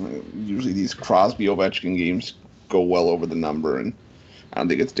 Usually these Crosby-Ovechkin games go well over the number, and I don't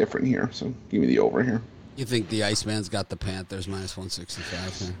think it's different here. So give me the over here. You think the Iceman's got the Panthers minus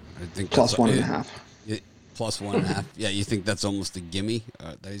 165 here? I think plus 1.5. Plus 1.5. Yeah, you think that's almost a gimme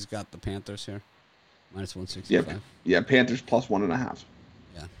that he's got the Panthers here? Minus 165? Yeah, Panthers plus 1.5.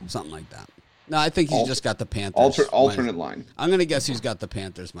 Yeah, something like that. No, I think he's just got the Panthers. Alternate line. I'm going to guess he's got the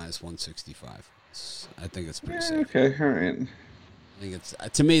Panthers minus 165. I think it's pretty safe. Okay, all right. I think it's,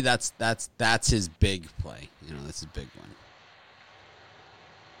 to me, that's his big play. That's his big one.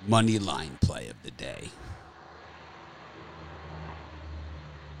 Money line play of the day.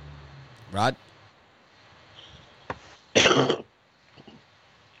 Rod? For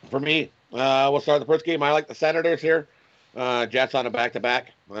me, we'll start the first game. I like the Senators here. Jets on a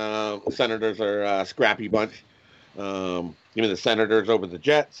back-to-back. Senators are a scrappy bunch. Give me the Senators over the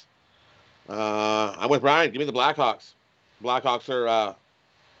Jets. I'm with Brian. Give me the Blackhawks. Blackhawks are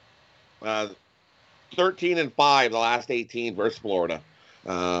 13-5 the last 18 versus Florida.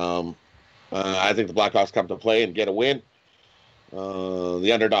 I think the Blackhawks come to play and get a win.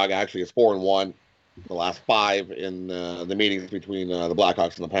 The underdog actually is 4-1 the last 5 in the meetings between the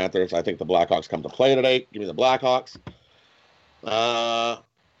Blackhawks and the Panthers. I think the Blackhawks come to play today. Give me the Blackhawks. And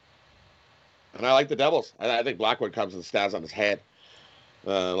I like the Devils. I think Blackwood comes and stands on his head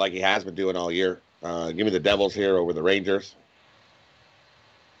like he has been doing all year. Give me the Devils here over the Rangers.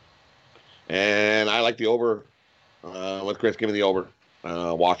 And I like the over with Chris. Give me the over.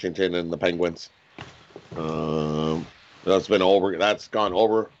 Washington and the Penguins. That's been over. That's gone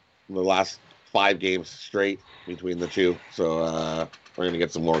over in the last 5 games straight between the two. So we're going to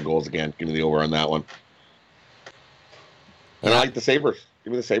get some more goals again. Give me the over on that one. And I like the Sabres.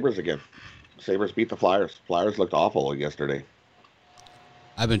 Give me the Sabres again. Sabres beat the Flyers. Flyers looked awful yesterday.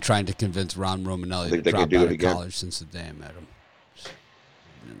 I've been trying to convince Ron Romanelli to drop out of college since the day I met him.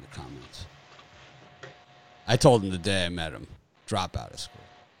 In the comments. I told him the day I met him, drop out of school.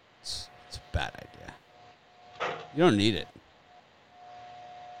 It's a bad idea. You don't need it.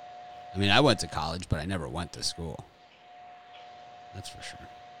 I mean, I went to college, but I never went to school. That's for sure.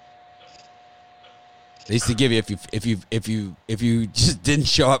 They used to give you if you just didn't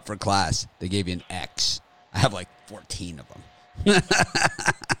show up for class, they gave you an X. I have like 14 of them.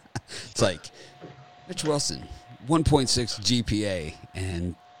 It's like Mitch Wilson, 1.6 GPA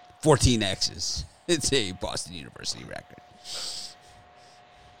and 14 X's. It's a Boston University record.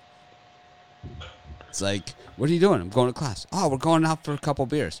 It's like, what are you doing? I'm going to class. Oh, we're going out for a couple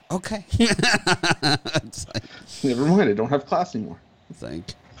beers. Okay. It's like, never mind. I don't have class anymore. It's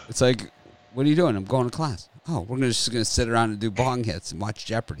like, what are you doing? I'm going to class. Oh, we're just going to sit around and do bong hits and watch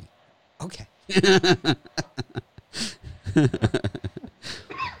Jeopardy. Okay.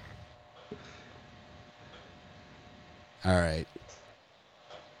 All right.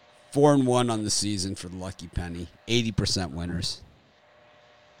 4-1 on the season for the Lucky Penny. 80% winners.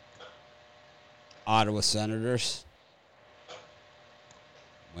 Ottawa Senators.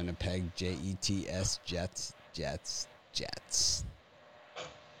 Winnipeg Jets. Jets.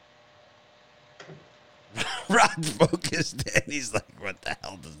 Rod focused and he's like, what the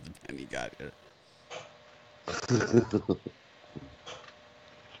hell does the penny got here?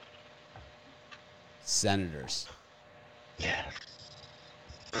 Senators. Yes.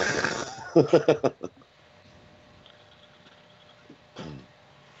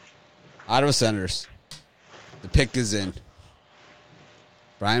 Ottawa Senators. The pick is in.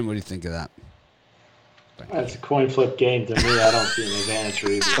 Brian, what do you think of that? That's a coin flip game to me. I don't see an advantage for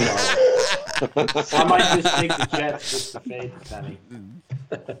either side. I might just take the Jets just to fade the penny.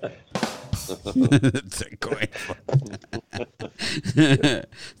 It's a coin flip.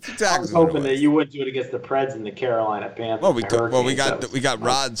 Exactly. I was hoping that you wouldn't do it against the Preds and the Carolina Panthers. We got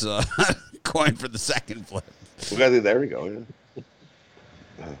Rod's coin for the second flip. There we go.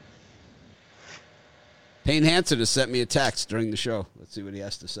 Yeah. Payne Hansen has sent me a text during the show. Let's see what he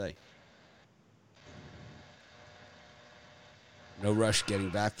has to say. No rush getting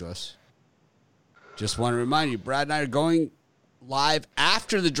back to us. Just want to remind you, Brad and I are going live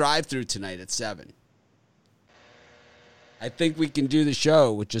after the drive-thru tonight at 7. I think we can do the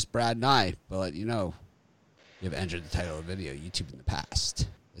show with just Brad and I, but let you know, you have entered the title of the video, YouTube in the past.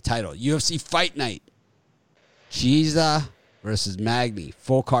 The title, UFC Fight Night. Chiesa versus Magny.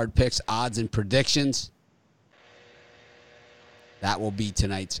 Full card picks, odds, and predictions. That will be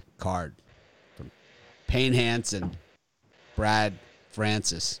tonight's card. From Payne Hansen, Brad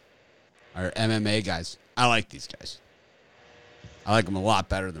Francis, our MMA guys. I like these guys. I like them a lot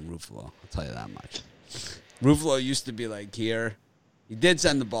better than Ruffalo. I'll tell you that much. Ruffalo used to be like here. He did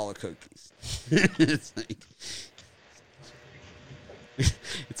send the ball of cookies. It's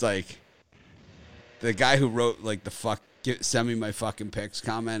like the guy who wrote like send me my fucking picks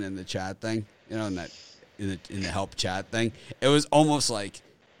comment in the chat thing, you know, in the help chat thing. It was almost like,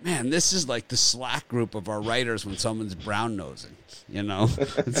 man, this is like the Slack group of our writers when someone's brown nosing. You know,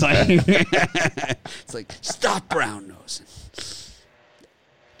 it's like stop brown nosing.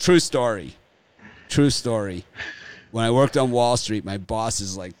 True story. When I worked on Wall Street, my boss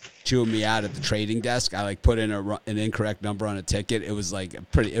is like chewing me out at the trading desk. I like put in an incorrect number on a ticket. It was like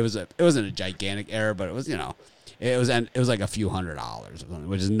it wasn't a gigantic error, but it was, you know, it was like a few $100s,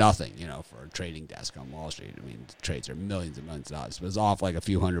 which is nothing, you know, for a trading desk on Wall Street. I mean, the trades are millions and millions of dollars. It was off like a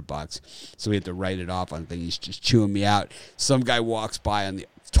few $100, so we had to write it off on things. He's just chewing me out. Some guy walks by on the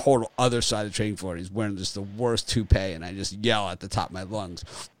total other side of the trading floor. He's wearing just the worst toupee, and I just yell at the top of my lungs,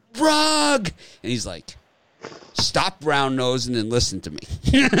 "Rug!" And he's like, "Stop brown nosing and listen to me."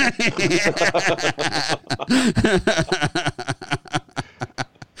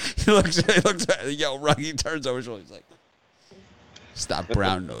 He looks at the yo, Rug. He turns over his shoulder. He's like, "Stop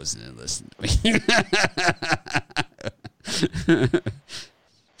brown nosing and listen to me."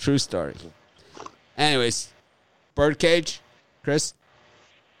 True story. Anyways, Birdcage, Chris.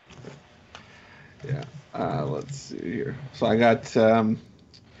 Yeah. Let's see here. So I got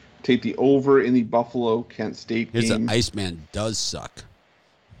take the over in the Buffalo Kent State game. Here's the Iceman does suck.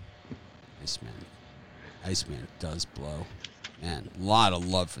 Iceman does blow. Man, a lot of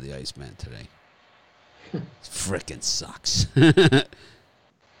love for the Iceman today. Frickin' sucks. So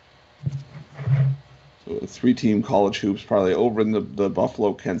 3-team college hoops, probably over in the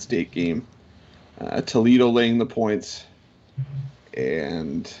Buffalo Kent State game. Toledo laying the points,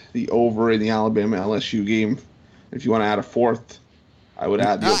 and the over in the Alabama LSU game. If you want to add a fourth, I would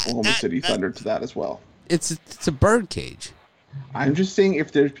add the Oklahoma City Thunder to that as well. It's a bird cage. I'm just saying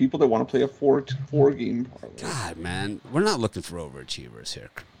if there's people that want to play a four game parlay. God, man, we're not looking for overachievers here.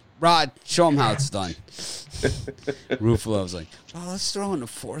 Rod, show them how it's done. Ruffalo's like, well, let's throw in a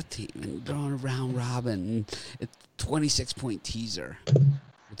fourth team and throw in a round robin. It's 26-point teaser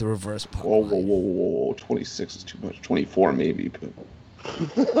with the reverse puck. Whoa. 26 is too much. 24 maybe. But...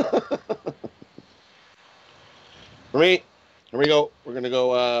 For me, here we go. We're going to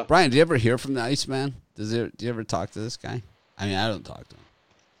go... Brian, do you ever hear from the Iceman? Do you ever talk to this guy? I mean, I don't talk to him.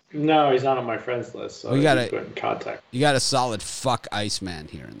 No, he's not on my friends list, so well, you gotta put in contact. You got a solid fuck Iceman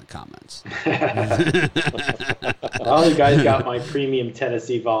here in the comments. Well, you guys got my premium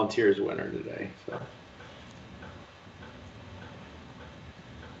Tennessee Volunteers winner today. So.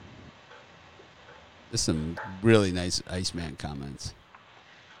 There's some really nice Iceman comments.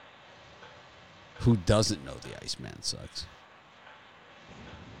 Who doesn't know the Iceman sucks?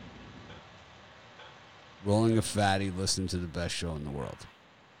 Rolling a fatty, listening to the best show in the world.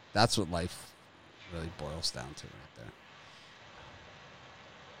 That's what life really boils down to right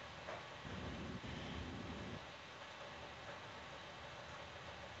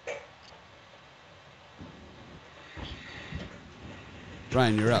there.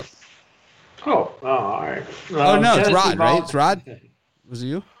 Brian, you're up. Oh, all right. Oh, no, it's Rod, right? It's Rod? Was it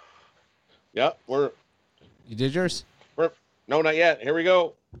you? Yeah, You did yours? No, not yet. Here we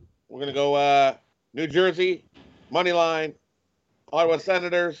go. We're going to go New Jersey, money line. Ottawa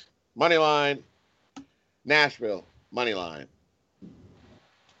Senators, money line. Nashville, money line.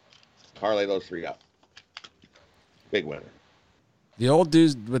 Parlay those three up. Big winner. The old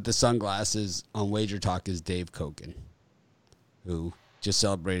dude with the sunglasses on Wager Talk is Dave Koken, who just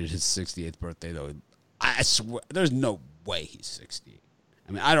celebrated his 68th birthday, though. I swear, there's no way he's 68.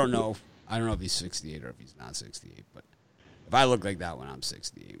 I mean, I don't know if he's 68 or if he's not 68, but if I look like that when I'm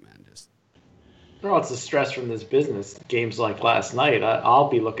 68, man, just... Well, it's the stress from this business. Games like last night, I'll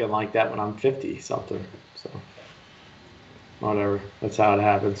be looking like that when I'm 50-something. So, whatever. That's how it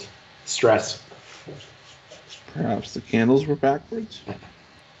happens. Stress. Perhaps the candles were backwards.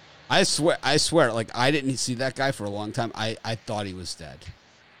 I swear, like, I didn't see that guy for a long time. I thought he was dead.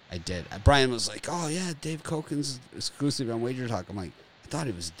 I did. Brian was like, oh, yeah, Dave Koken's exclusive on Wager Talk. I'm like, I thought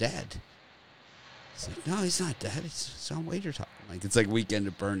he was dead. He's like, no, he's not dead. It's on Wager Talk. I'm like, it's like Weekend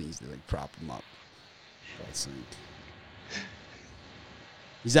at Bernie's. They, like, prop him up.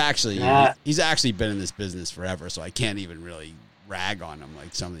 He's actually been in this business forever, so I can't even really rag on him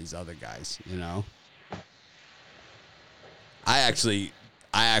like some of these other guys, you know. I actually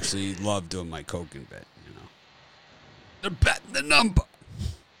love doing my Koken bit, you know. They're betting the number.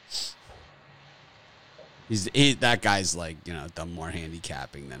 That guy's like, you know, done more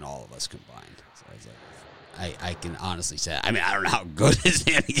handicapping than all of us combined. So I was like, I can honestly say, I mean, I don't know how good his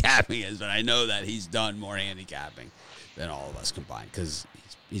handicapping is, but I know that he's done more handicapping than all of us combined because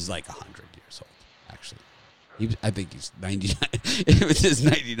he's like 100 years old, actually. I think he's 99. It was his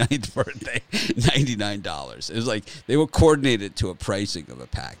 99th birthday, $99. It was like they were coordinated to a pricing of a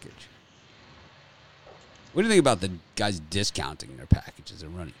package. What do you think about the guys discounting their packages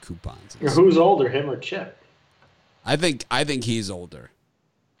and running coupons? Who's older, him or Chip? I think he's older.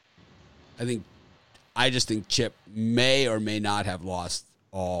 I just think Chip may or may not have lost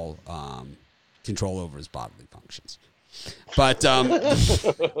all control over his bodily functions. But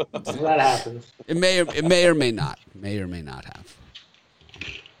that happens. It may or may not. May or may not have.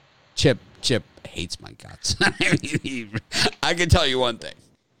 Chip hates my guts. I can tell you one thing.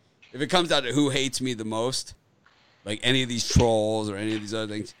 If it comes down to who hates me the most, like any of these trolls or any of these other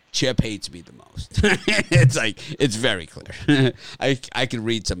things, Chip hates me the most. It's very clear. I can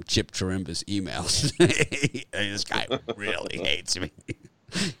read some Chip Chirimbus emails. This guy really hates me.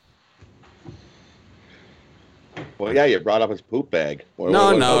 Well, yeah, you brought up his poop bag.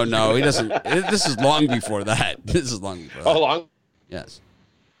 No, he doesn't. This is long before that. How long? Yes.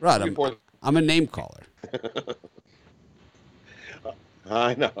 Rod, I'm a name caller.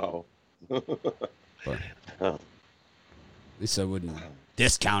 I know. But at least I wouldn't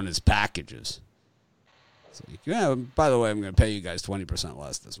discount his packages. It's like, yeah, by the way, I'm going to pay you guys 20%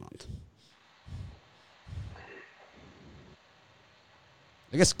 less this month.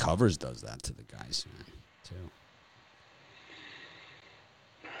 I guess Covers does that to the guys, man, too.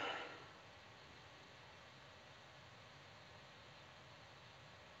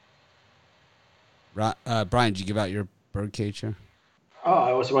 Brian, did you give out your birdcage here? Oh,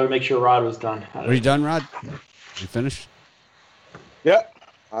 I also wanted to make sure Rod was done. Are you done, Rod? You finished? Yep.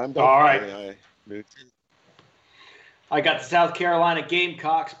 I'm done. All right. I got the South Carolina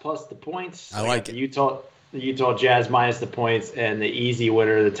Gamecocks plus the points. I like got it. The Utah Jazz minus the points, and the easy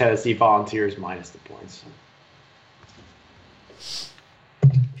winner, the Tennessee Volunteers minus the points.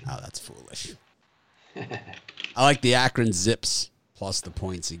 Oh, that's foolish. I like the Akron Zips plus the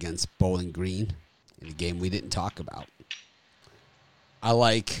points against Bowling Green in a game we didn't talk about. I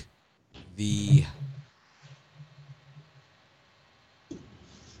like the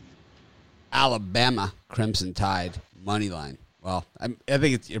Alabama Crimson Tide money line. Well, I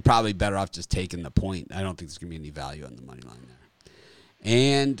think you're probably better off just taking the point. I don't think there's going to be any value on the money line there.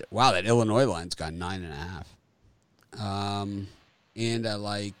 And, wow, that Illinois line's got 9.5. And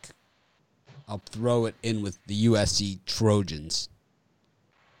I'll throw it in with the USC Trojans.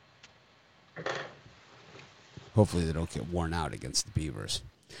 Hopefully they don't get worn out against the Beavers.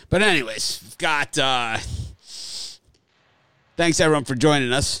 But anyways, we've got, thanks everyone for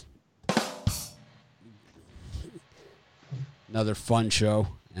joining us. Another fun show,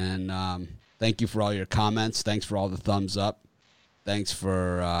 and thank you for all your comments. Thanks for all the thumbs up. Thanks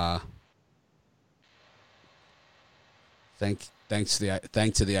for thanks to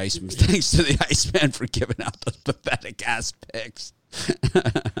the Iceman. Thanks to the Iceman for giving out those pathetic ass picks.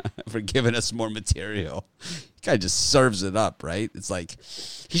 For giving us more material. The guy just serves it up, right? It's like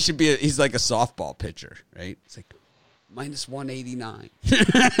he's like a softball pitcher, right? It's like minus 189. Be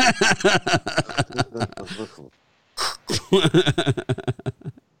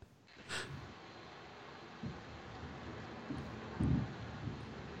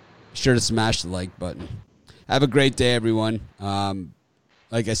sure to smash the like button. Have a great day, everyone.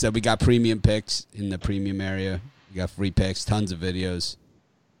 Like I said, we got premium picks in the premium area. We got free picks, tons of videos.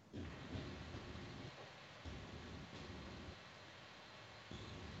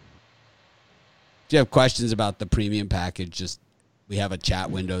 If you have questions about the premium package, we have a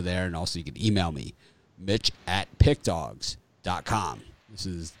chat window there, and also you can email me, Mitch@pickdogs.com. This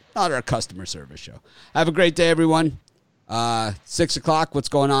is not our customer service show. Have a great day, everyone. 6 o'clock, what's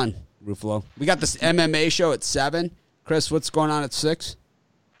going on, Ruffalo? We got this MMA show at 7. Chris, what's going on at 6?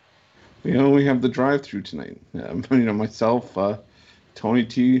 We have the drive-through tonight. Myself, Tony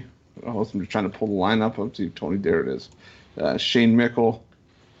T. I'm just trying to pull the line up. Let's see, Tony, there it is. Shane Mickle.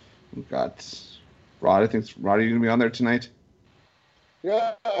 We've got Rod. I think Rod, are you going to be on there tonight?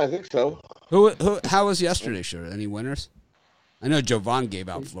 Yeah, I think so. How was yesterday's show? Any winners? I know Jovan gave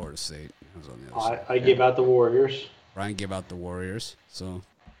out Florida State. I was on the other side. I gave out the Warriors. Brian gave out the Warriors. So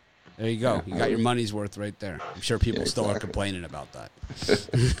there you go. You got your money's worth right there. I'm sure people still are complaining about that.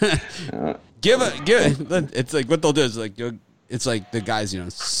 Give it. It's like what they'll do is like it's like the guys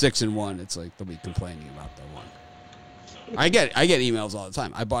 6-1. It's like they'll be complaining about the one. I get emails all the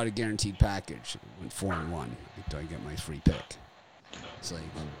time. I bought a guaranteed package. It went 4-1. Do I get my free pick? It's like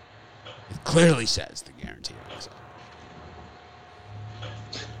it clearly says the guarantee.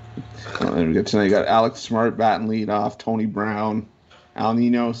 There we go. Tonight you got Alex Smart batting lead off, Tony Brown, Al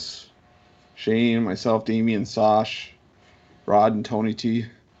Ninos, Shane, myself, Damian Sosh, Rod, and Tony T.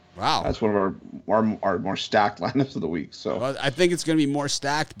 Wow, that's one of our more stacked lineups of the week. So well, I think it's going to be more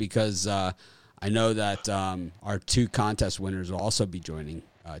stacked because I know that our 2 contest winners will also be joining,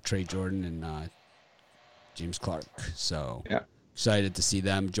 Trey Jordan and James Clark. So yeah. Excited to see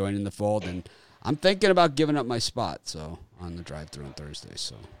them joining the fold, and I'm thinking about giving up my spot on the drive-thru on Thursday.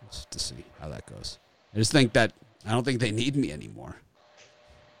 So let's to see how that goes. I just think that I don't think they need me anymore.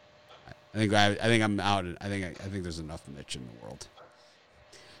 I think I'm out. I think there's enough Mitch in the world.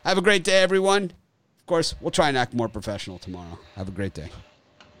 Have a great day, everyone. Of course, we'll try and act more professional tomorrow. Have a great day.